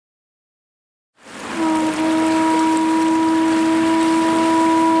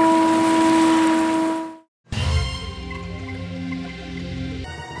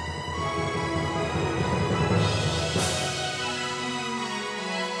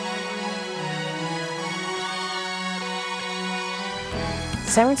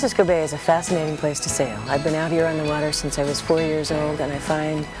San Francisco Bay is a fascinating place to sail. I've been out here on the water since I was 4 years old, and I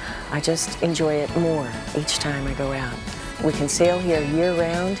find I just enjoy it more each time I go out. We can sail here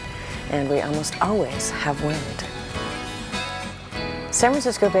year-round, and we almost always have wind. San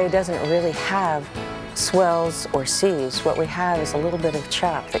Francisco Bay doesn't really have swells or seas. What we have is a little bit of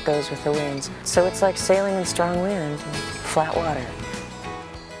chop that goes with the winds. So it's like sailing in strong wind, flat water.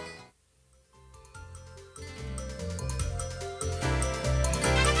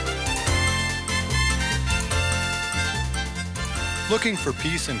 Looking for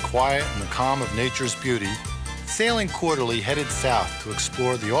peace and quiet and the calm of nature's beauty, Sailing Quarterly headed south to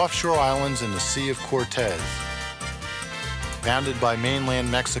explore the offshore islands in the Sea of Cortez. Bounded by mainland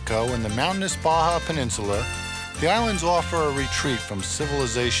Mexico and the mountainous Baja Peninsula, the islands offer a retreat from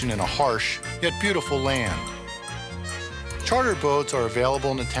civilization in a harsh yet beautiful land. Charter boats are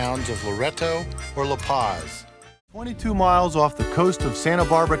available in the towns of Loreto or La Paz. 22 miles off the coast of Santa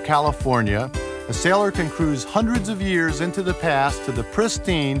Barbara, California, a sailor can cruise hundreds of years into the past to the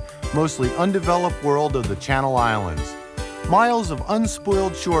pristine, mostly undeveloped world of the Channel Islands. Miles of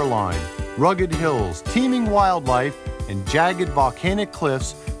unspoiled shoreline, rugged hills, teeming wildlife, and jagged volcanic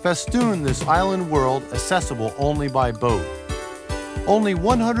cliffs festoon this island world accessible only by boat. Only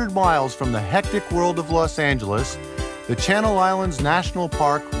 100 miles from the hectic world of Los Angeles, the Channel Islands National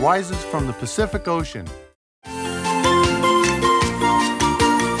Park rises from the Pacific Ocean.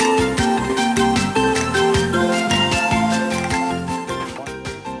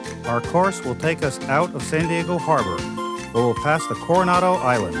 Our course will take us out of San Diego Harbor, where we'll pass the Coronado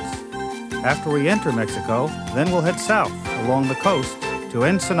Islands. After we enter Mexico, then we'll head south along the coast to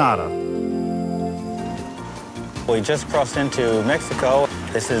Ensenada. We just crossed into Mexico.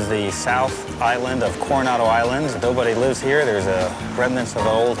 This is the south island of Coronado Islands. Nobody lives here. There's remnants of an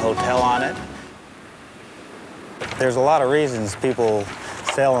old hotel on it. There's a lot of reasons people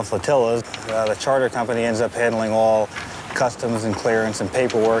sail in flotillas. The charter company ends up handling all customs and clearance and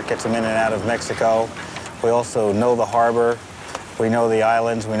paperwork, gets them in and out of Mexico. We also know the harbor. We know the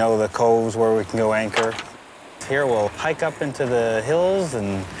islands. We know the coves where we can go anchor. Here we'll hike up into the hills,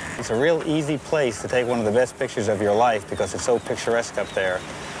 and it's a real easy place to take one of the best pictures of your life because it's so picturesque up there.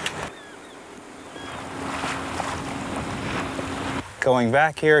 Going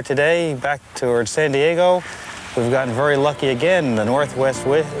back here today, back towards San Diego, we've gotten very lucky again. The northwest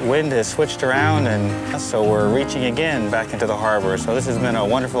wind has switched around, and so we're reaching again back into the harbor. So this has been a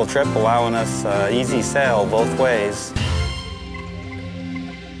wonderful trip, allowing us easy sail both ways.